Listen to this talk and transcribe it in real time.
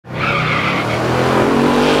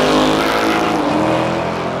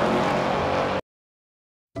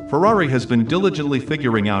Ferrari has been diligently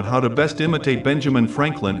figuring out how to best imitate Benjamin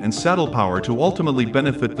Franklin and saddle power to ultimately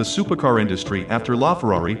benefit the supercar industry after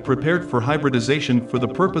LaFerrari prepared for hybridization for the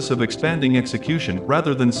purpose of expanding execution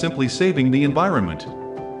rather than simply saving the environment.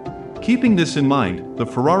 Keeping this in mind, the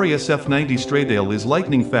Ferrari SF90 Stradale is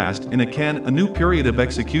lightning fast in a new period of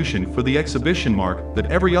execution for the exhibition mark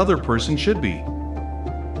that every other person should be.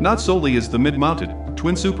 Not solely is the mid-mounted,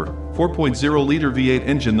 twin-super, 4.0-liter V8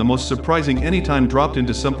 engine the most surprising anytime dropped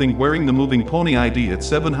into something wearing the moving pony ID at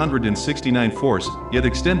 769 force, yet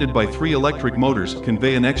extended by 3 electric motors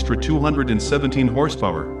convey an extra 217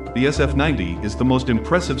 horsepower. The SF90 is the most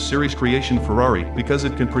impressive series creation Ferrari because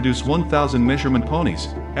it can produce 1,000 measurement ponies,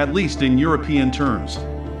 at least in European terms.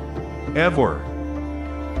 Ever.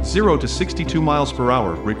 0 to 62 miles per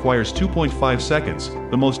hour requires 2.5 seconds,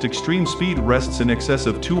 the most extreme speed rests in excess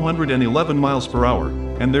of 211 miles per hour,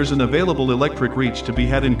 and there's an available electric reach to be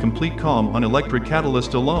had in complete calm on electric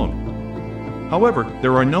catalyst alone. However,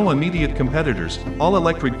 there are no immediate competitors.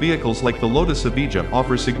 All-electric vehicles like the Lotus Evija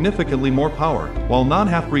offer significantly more power, while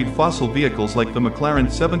non-half-breed fossil vehicles like the McLaren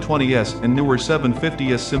 720S and newer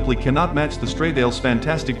 750S simply cannot match the Stradale's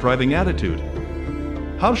fantastic driving attitude.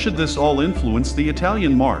 How should this all influence the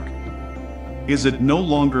Italian mark? Is it no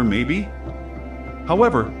longer maybe?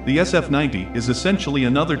 However, the SF90 is essentially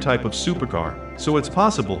another type of supercar, so it's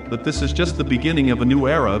possible that this is just the beginning of a new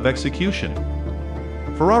era of execution.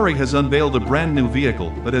 Ferrari has unveiled a brand new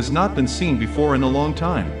vehicle that has not been seen before in a long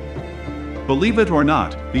time. Believe it or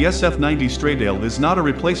not, the SF90 Stradale is not a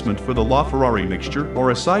replacement for the LaFerrari mixture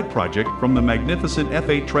or a side project from the magnificent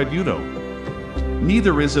F8 Tributo.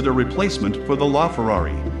 Neither is it a replacement for the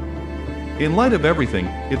LaFerrari. In light of everything,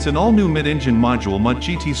 it's an all-new mid-engine module MUT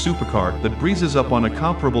GT supercar that breezes up on a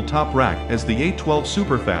comparable top rack as the 812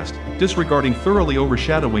 Superfast, disregarding thoroughly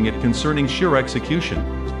overshadowing it concerning sheer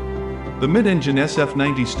execution. The mid-engine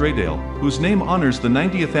SF90 Stradale, whose name honors the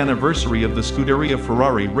 90th anniversary of the Scuderia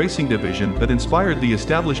Ferrari racing division that inspired the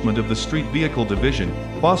establishment of the street vehicle division,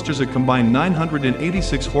 fosters a combined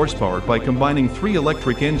 986 horsepower by combining 3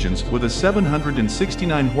 electric engines with a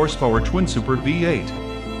 769 horsepower twin-super V8.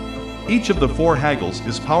 Each of the 4 Haggles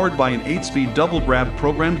is powered by an 8-speed double-grab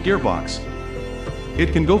programmed gearbox.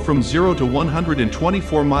 It can go from 0 to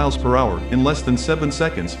 124 miles per hour in less than 7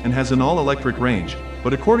 seconds and has an all-electric range,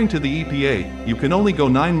 but according to the EPA, you can only go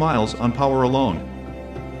 9 miles on power alone.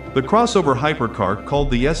 The crossover hypercar called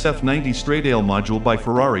the SF90 Stradale module by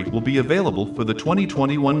Ferrari will be available for the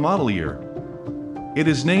 2021 model year. It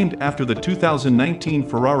is named after the 2019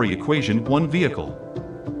 Ferrari Equation 1 vehicle.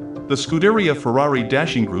 The Scuderia Ferrari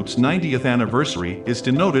Dashing Group's 90th anniversary is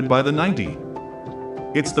denoted by the 90.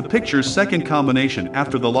 It's the picture's second combination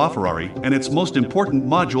after the LaFerrari and its most important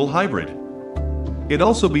module hybrid. It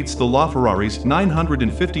also beats the LaFerrari's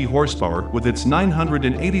 950 horsepower with its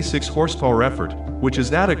 986 horsepower effort, which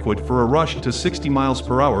is adequate for a rush to 60 miles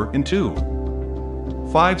per hour in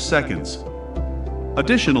 2.5 seconds.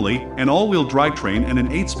 Additionally, an all-wheel drivetrain and an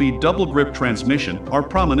 8-speed double-grip transmission are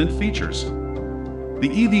prominent features.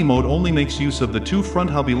 The EV mode only makes use of the 2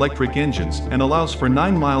 front-hub electric engines and allows for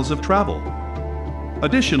 9 miles of travel.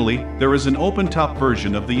 Additionally, there is an open-top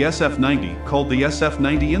version of the SF90 called the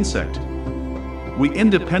SF90 Insect. We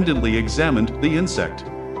independently examined the Insect.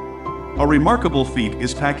 A remarkable feat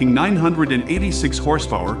is packing 986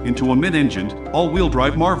 horsepower into a mid-engined, all-wheel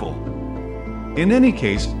drive marvel. In any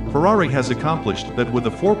case, Ferrari has accomplished that with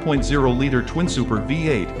a 4.0-liter twin-super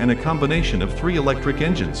V8 and a combination of 3 electric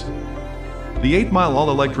engines. The 8-mile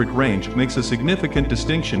all-electric range makes a significant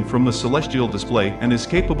distinction from the Celestial display and is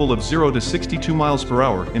capable of 0 to 62 miles per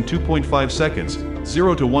hour in 2.5 seconds,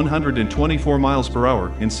 0 to 124 miles per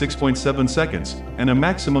hour in 6.7 seconds, and a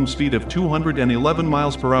maximum speed of 211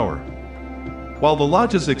 miles per hour. While the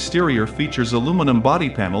Loggia's exterior features aluminum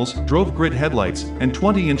body panels, drove grid headlights, and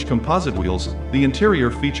 20-inch composite wheels, the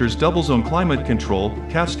interior features double-zone climate control,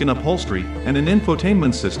 calfskin upholstery, and an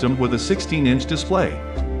infotainment system with a 16-inch display.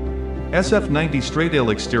 SF90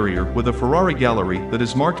 Stradale exterior with a Ferrari gallery that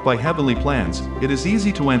is marked by heavenly plans, it is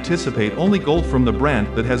easy to anticipate only gold from the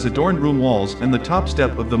brand that has adorned room walls and the top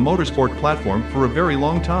step of the motorsport platform for a very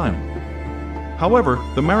long time. However,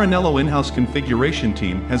 the Maranello in-house configuration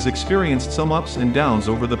team has experienced some ups and downs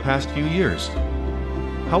over the past few years.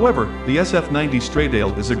 However, the SF90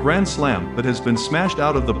 Stradale is a grand slam that has been smashed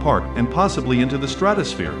out of the park and possibly into the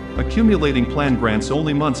stratosphere, accumulating plan grants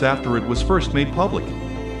only months after it was first made public.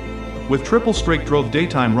 With triple straight drove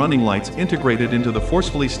daytime running lights integrated into the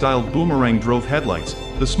forcefully styled boomerang drove headlights,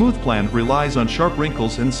 the smooth plan relies on sharp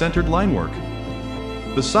wrinkles and centered line work.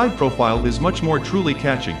 The side profile is much more truly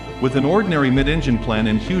catching, with an ordinary mid-engine plan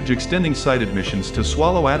and huge extending side admissions to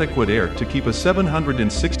swallow adequate air to keep a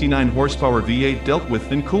 769 horsepower V8 dealt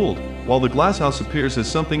with and cooled, while the glasshouse appears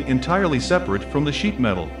as something entirely separate from the sheet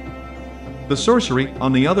metal. The sorcery,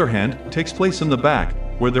 on the other hand, takes place in the back,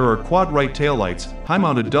 where there are quad right taillights,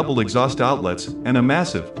 high-mounted double exhaust outlets, and a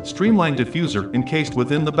massive, streamlined diffuser encased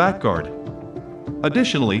within the back guard.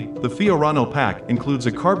 Additionally, the FERRARI pack includes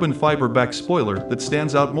a carbon fiber back spoiler that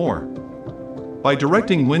stands out more. By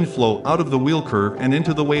directing wind flow out of the wheel curve and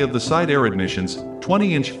into the way of the side air admissions,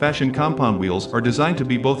 20-inch fashion compound wheels are designed to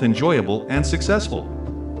be both enjoyable and successful.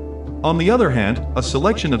 On the other hand, a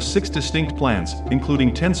selection of 6 distinct plans,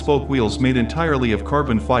 including 10-spoke wheels made entirely of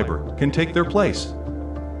carbon fiber, can take their place.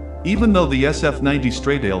 Even though the SF90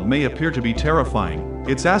 Stradale may appear to be terrifying,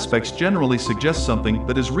 its aspects generally suggest something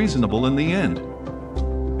that is reasonable in the end.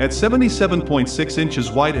 At 77.6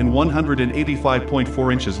 inches wide and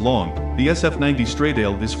 185.4 inches long, the SF90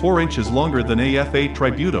 Stradale is 4 inches longer than a F8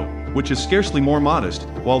 Tributo, which is scarcely more modest,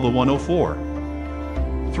 while the 104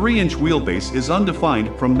 3-inch wheelbase is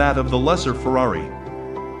undefined from that of the lesser Ferrari.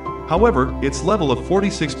 However, its level of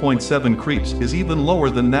 46.7 creeps is even lower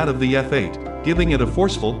than that of the F8, giving it a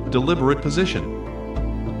forceful, deliberate position.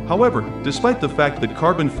 However, despite the fact that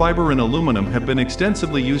carbon fiber and aluminum have been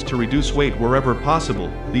extensively used to reduce weight wherever possible,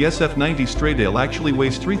 the SF90 Stradale actually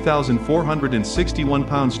weighs 3,461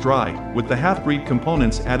 pounds dry, with the half-breed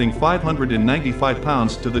components adding 595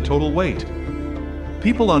 pounds to the total weight.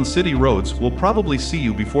 People on city roads will probably see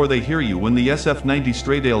you before they hear you when the SF90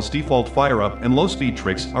 Stradale's default fire-up and low-speed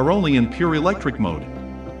tricks are only in pure electric mode.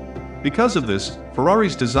 Because of this,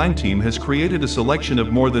 Ferrari's design team has created a selection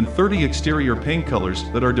of more than 30 exterior paint colors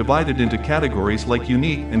that are divided into categories like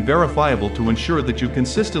unique and verifiable to ensure that you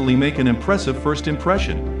consistently make an impressive first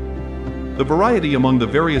impression. The variety among the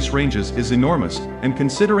various ranges is enormous, and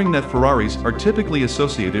considering that Ferraris are typically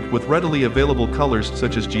associated with readily available colors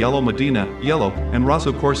such as Giallo Medina, yellow, and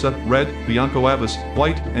Rosso Corsa, red, Bianco Avis,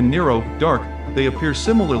 white, and Nero, dark, they appear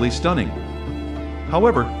similarly stunning.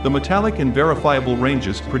 However, the metallic and verifiable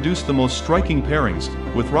ranges produce the most striking pairings,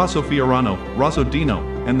 with Rosso Fiorano, Rosso Dino,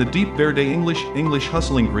 and the deep Verde English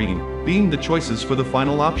Hustling Green being the choices for the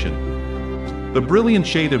final option. The brilliant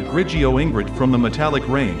shade of Grigio Ingrid from the metallic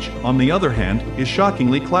range, on the other hand, is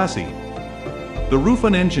shockingly classy. The roof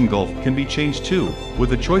and engine gulf can be changed too,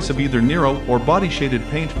 with a choice of either Nero or body-shaded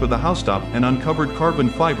paint for the housetop and uncovered carbon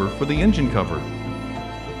fiber for the engine cover.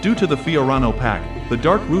 Due to the FERRARI pack, the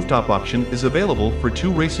dark rooftop option is available for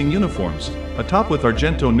 2 racing uniforms, a top with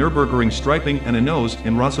Argento Nürburgring striping and a nose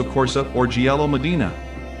in Rosso Corsa or Giallo Medina.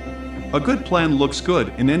 A good plan looks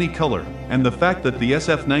good in any color, and the fact that the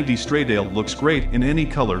SF90 Stradale looks great in any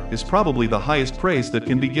color is probably the highest praise that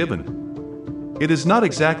can be given. It is not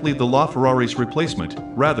exactly the LaFerrari's replacement,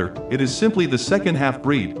 rather, it is simply the second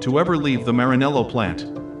half-breed to ever leave the Maranello plant.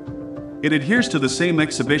 It adheres to the same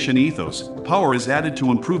exhibition ethos. Power is added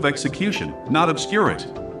to improve execution, not obscure it.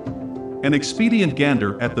 An expedient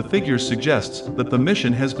gander at the figures suggests that the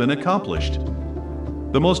mission has been accomplished.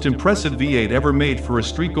 The most impressive V8 ever made for a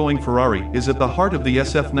street-going Ferrari is at the heart of the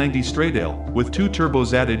SF90 Stradale, with 2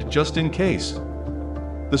 turbos added just in case.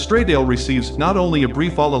 The Stradale receives not only a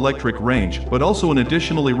brief all-electric range but also an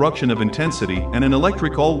additional eruption of intensity and an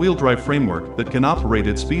electric all-wheel drive framework that can operate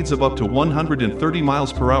at speeds of up to 130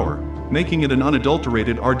 miles per hour, making it an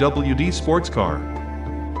unadulterated RWD sports car.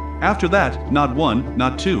 After that, not 1,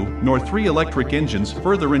 not 2, nor 3 electric engines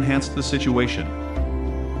further enhanced the situation.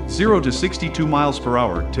 0 to 62 miles per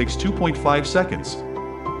hour takes 2.5 seconds.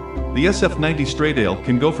 The SF90 Stradale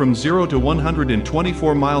can go from 0 to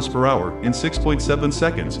 124 miles per hour in 6.7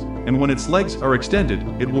 seconds, and when its legs are extended,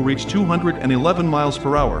 it will reach 211 miles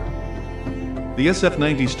per hour. The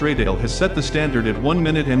SF90 Stradale has set the standard at 1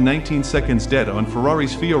 minute and 19 seconds dead on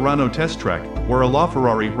Ferrari's Fiorano test track, where a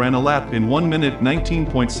LaFerrari ran a lap in 1 minute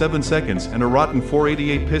 19.7 seconds and a rotten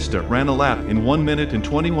 488 Pista ran a lap in 1 minute and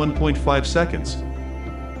 21.5 seconds.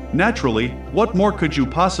 Naturally, what more could you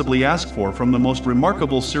possibly ask for from the most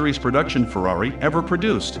remarkable series production Ferrari ever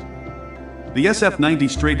produced? The SF90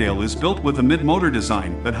 Stradale is built with a mid-motor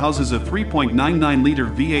design that houses a 3.99-liter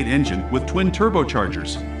V8 engine with twin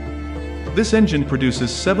turbochargers. This engine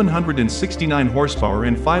produces 769 horsepower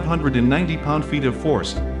and 590 pound-feet of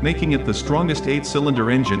force, making it the strongest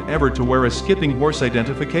 8-cylinder engine ever to wear a skipping horse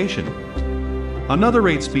identification. Another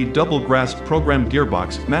 8-speed double-grasp programmed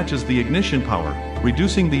gearbox matches the ignition power,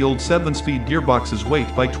 reducing the old 7-speed gearbox's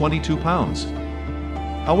weight by 22 pounds.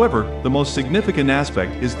 However, the most significant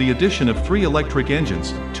aspect is the addition of 3 electric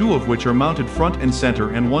engines, 2 of which are mounted front and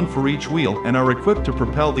center and 1 for each wheel and are equipped to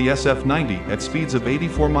propel the SF90 at speeds of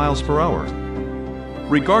 84 miles per hour.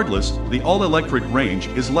 Regardless, the all-electric range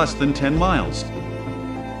is less than 10 miles.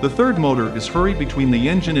 The third motor is FERRARI between the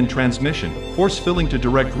engine and transmission, force-filling to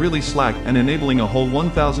direct release slack and enabling a whole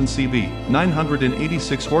 1000 CV,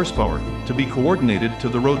 986 horsepower, to be coordinated to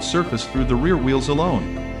the road surface through the rear wheels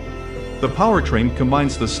alone. The powertrain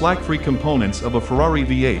combines the slack-free components of a Ferrari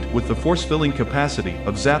V8 with the force-filling capacity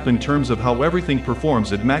of ZAP in terms of how everything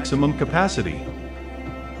performs at maximum capacity.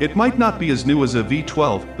 It might not be as new as a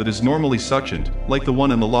V12 that is normally suctioned, like the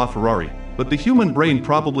one in the LaFerrari, but the human brain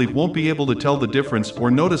probably won't be able to tell the difference or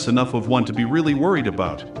notice enough of one to be really worried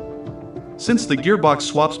about. Since the gearbox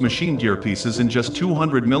swaps machine gear pieces in just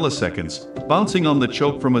 200 milliseconds, bouncing on the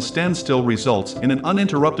choke from a standstill results in an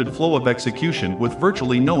uninterrupted flow of execution with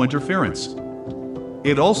virtually no interference.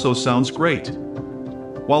 It also sounds great.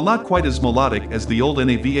 While not quite as melodic as the old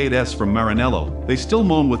NA-V8s from Maranello, they still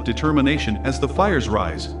moan with determination as the fires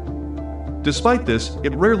rise. Despite this,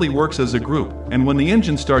 it rarely works as a group, and when the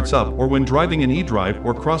engine starts up or when driving in e-drive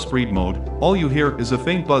or crossbreed mode, all you hear is a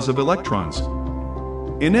faint buzz of electrons.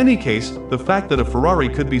 In any case, the fact that a Ferrari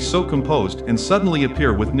could be so composed and suddenly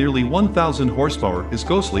appear with nearly 1000 horsepower is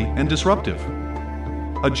ghostly and disruptive.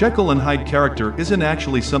 A Jekyll and Hyde character isn't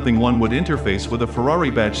actually something one would interface with a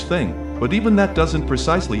Ferrari badge thing, but even that doesn't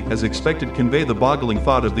precisely as expected convey the boggling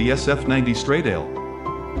thought of the SF90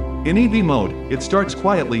 Stradale. In EV mode, it starts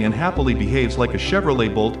quietly and happily behaves like a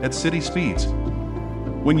Chevrolet Bolt at city speeds.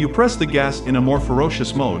 When you press the gas in a more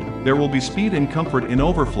ferocious mode, there will be speed and comfort in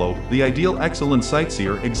overflow, the ideal excellent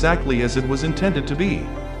sightseer exactly as it was intended to be.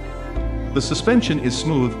 The suspension is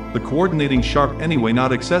smooth, the coordinating sharp anyway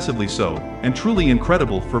not excessively so, and truly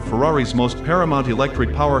incredible for Ferrari's most paramount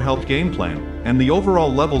electric power-helped game plan, and the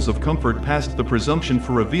overall levels of comfort past the presumption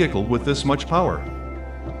for a vehicle with this much power.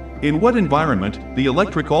 In what environment, the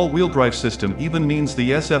electric all-wheel drive system even means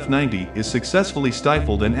the SF90 is successfully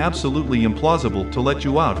stifled and absolutely implausible to let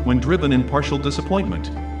you out when driven in partial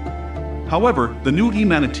disappointment. However, the new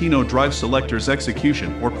e-Manettino drive selector's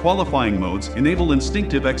execution or qualifying modes enable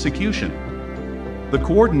instinctive execution. The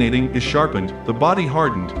coordinating is sharpened, the body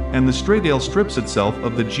hardened, and the Stradale strips itself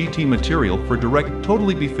of the GT material for direct,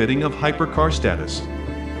 totally befitting of hypercar status.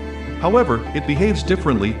 However, it behaves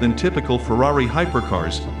differently than typical Ferrari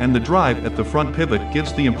hypercars, and the drive at the front pivot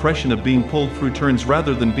gives the impression of being pulled through turns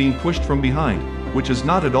rather than being pushed from behind, which is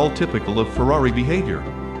not at all typical of Ferrari behavior.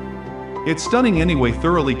 It's stunning anyway,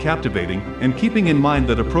 thoroughly captivating, and keeping in mind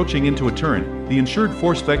that approaching into a turn, the ensured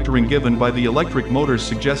force vectoring given by the electric motors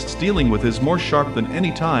suggests dealing with is more sharp than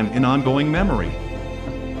any time in ongoing memory.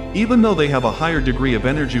 Even though they have a higher degree of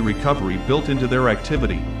energy recovery built into their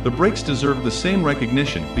activity, the brakes deserve the same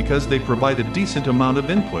recognition because they provide a decent amount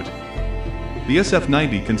of input. The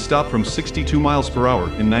SF90 can stop from 62 miles per hour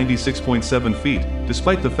in 96.7 feet,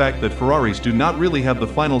 despite the fact that Ferraris do not really have the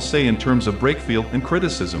final say in terms of brake feel and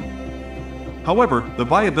criticism. However, the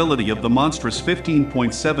viability of the monstrous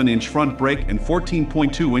 15.7-inch front brake and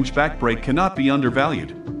 14.2-inch back brake cannot be undervalued.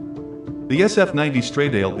 The SF90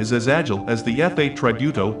 Stradale is as agile as the F8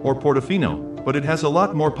 Tributo or Portofino, but it has a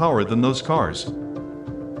lot more power than those cars.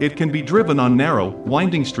 It can be driven on narrow,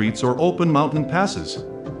 winding streets or open mountain passes.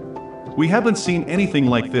 We haven't seen anything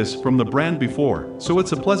like this from the brand before, so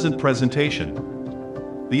it's a pleasant presentation.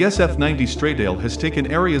 The SF90 Stradale has taken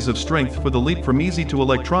areas of strength for the leap from easy to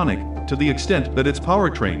electronic, to the extent that its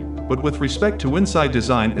powertrain, but with respect to inside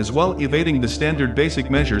design as well, evading the standard basic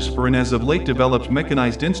measures for an as of late developed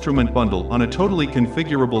mechanized instrument bundle on a totally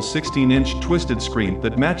configurable 16-inch twisted screen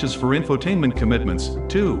that matches for infotainment commitments,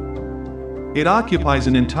 too. It occupies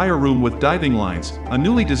an entire room with diving lines, a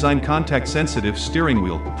newly designed contact-sensitive steering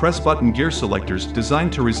wheel, press-button gear selectors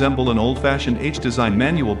designed to resemble an old-fashioned H-design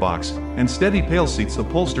manual box, and steady pail seats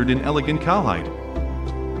upholstered in elegant cowhide.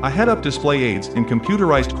 A head-up display aids in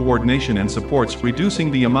computerized coordination and supports reducing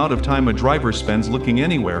the amount of time a driver spends looking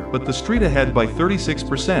anywhere but the street ahead by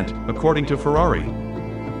 36%, according to Ferrari.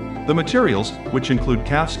 The materials, which include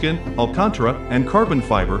calfskin, alcantara, and carbon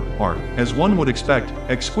fiber, are, as one would expect,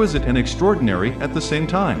 exquisite and extraordinary at the same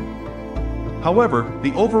time. However,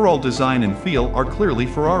 the overall design and feel are clearly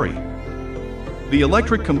Ferrari. The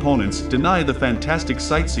electric components deny the fantastic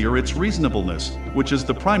sightseer its reasonableness, which is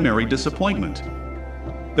the primary disappointment.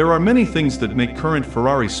 There are many things that make current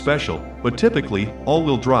Ferraris special, but typically,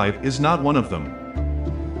 all-wheel drive is not one of them.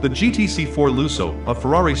 The GTC4 Lusso, a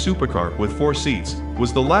Ferrari supercar with 4 seats,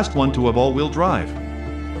 was the last one to have all-wheel drive.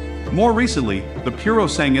 More recently, the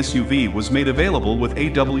Puro-Sang SUV was made available with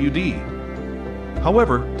AWD.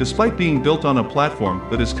 However, despite being built on a platform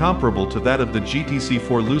that is comparable to that of the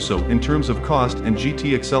GTC4 Lusso in terms of cost and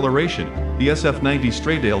GT acceleration, the SF90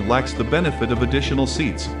 Stradale lacks the benefit of additional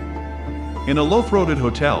seats. In a low-throated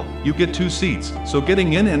hotel, you get 2 seats, so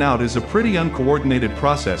getting in and out is a pretty uncoordinated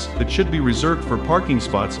process that should be reserved for parking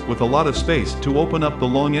spots with a lot of space to open up the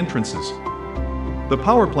long entrances. The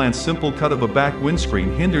power plant's simple cut of a back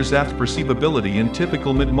windscreen hinders aft perceivability in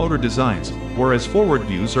typical mid-motor designs, whereas forward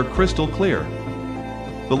views are crystal clear.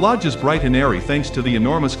 The lodge is bright and airy thanks to the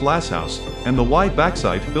enormous glasshouse, and the wide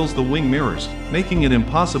backside fills the wing mirrors, making it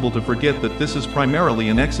impossible to forget that this is primarily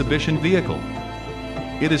an exhibition vehicle.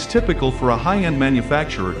 It is typical for a high-end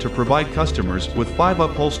manufacturer to provide customers with 5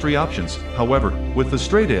 upholstery options. However, with the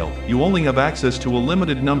Stradale, you only have access to a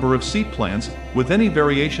limited number of seat plans, with any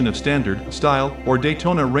variation of standard, style, or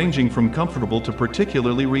Daytona ranging from comfortable to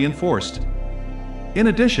particularly reinforced. In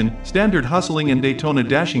addition, standard hustling and Daytona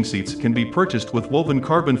dashing seats can be purchased with woven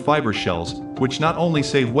carbon fiber shells, which not only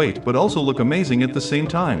save weight but also look amazing at the same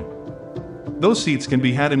time. Those seats can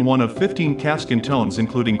be had in one of 15 calfskin tones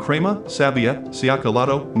including crema, sabbia,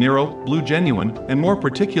 ciacalato, nero, blue genuine, and more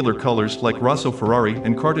particular colors like rosso Ferrari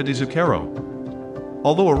and carta di zucchero.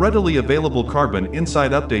 Although a readily available carbon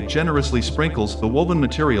inside update generously sprinkles the woven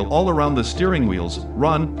material all around the steering wheels,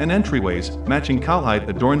 run, and entryways, matching cowhide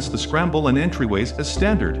adorns the scramble and entryways as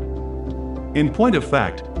standard. In point of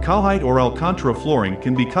fact, cowhide or Alcantara flooring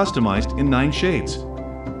can be customized in 9 shades.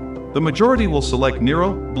 The majority will select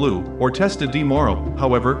Nero, Blue, or Testa di Moro.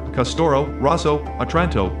 However, Castoro, Rosso,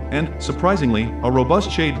 Otranto, and, surprisingly, a robust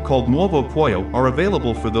shade called Nuovo Cuoio are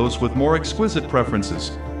available for those with more exquisite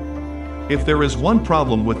preferences. If there is one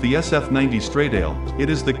problem with the SF90 Stradale, it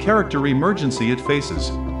is the character emergency it faces.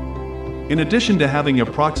 In addition to having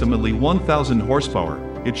approximately 1,000 horsepower,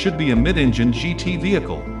 it should be a mid-engine GT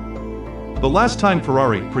vehicle. The last time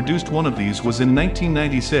Ferrari produced one of these was in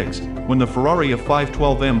 1996, when the Ferrari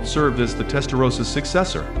F5 served as the Testarosa's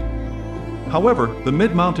successor. However, the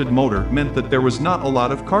mid-mounted motor meant that there was not a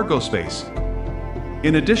lot of cargo space.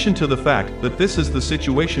 In addition to the fact that this is the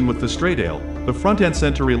situation with the Stradale, the front-end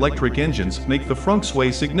center electric engines make the frunk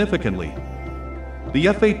sway significantly. The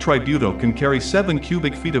F8 Tributo can carry 7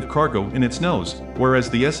 cubic feet of cargo in its nose, whereas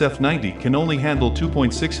the SF90 can only handle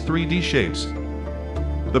 2.63 D shapes.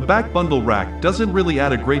 The back bundle rack doesn't really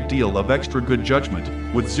add a great deal of extra good judgment,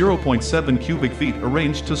 with 0.7 cubic feet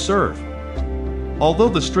arranged to serve. Although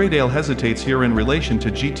the Stradale hesitates here in relation to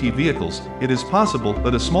GT vehicles, it is possible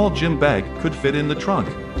that a small gym bag could fit in the trunk.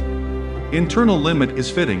 Internal limit is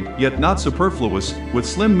fitting, yet not superfluous, with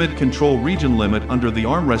slim mid-control region limit under the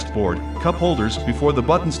armrest board, cup holders before the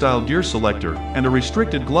button-style gear selector, and a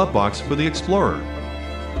restricted glove box for the Explorer.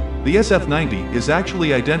 The SF90 is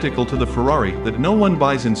actually identical to the Ferrari that no one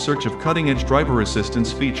buys in search of cutting-edge driver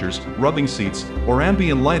assistance features, rubbing seats, or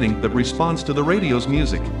ambient lighting that responds to the radio's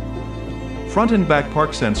music. Front and back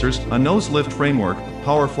park sensors, a nose lift framework,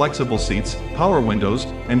 power flexible seats, power windows,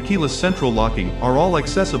 and keyless central locking are all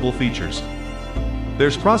accessible features.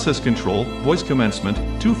 There's process control, voice commencement,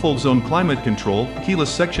 2-fold zone climate control, keyless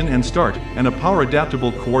section and start, and a power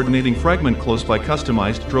adaptable coordinating fragment close by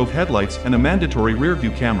customized drove headlights and a mandatory rear view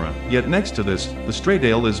camera. Yet next to this, the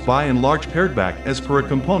Stradale is by and large pared back as per a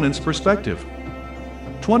component's perspective.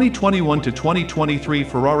 2021 to 2023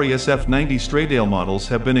 Ferrari SF90 Stradale models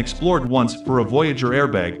have been explored once for a Voyager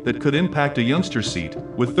airbag that could impact a youngster's seat,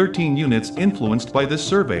 with 13 units influenced by this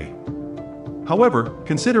survey. However,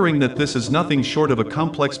 considering that this is nothing short of a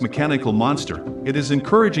complex mechanical monster, it is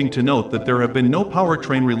encouraging to note that there have been no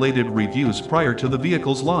powertrain-related reviews prior to the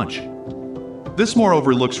vehicle's launch. This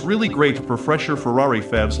moreover looks really great for fresher Ferrari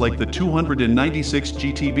fabs like the 296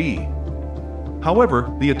 GTB.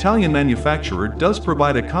 However, the Italian manufacturer does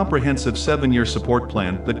provide a comprehensive 7-year support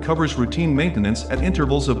plan that covers routine maintenance at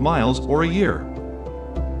intervals of miles or a year.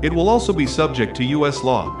 It will also be subject to US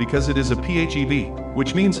law because it is a PHEV,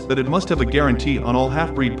 which means that it must have a guarantee on all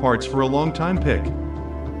half-breed parts for a long time pick.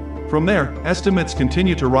 From there, estimates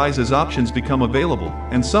continue to rise as options become available,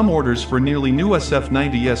 and some orders for nearly new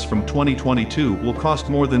SF90s from 2022 will cost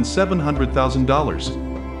more than $700,000.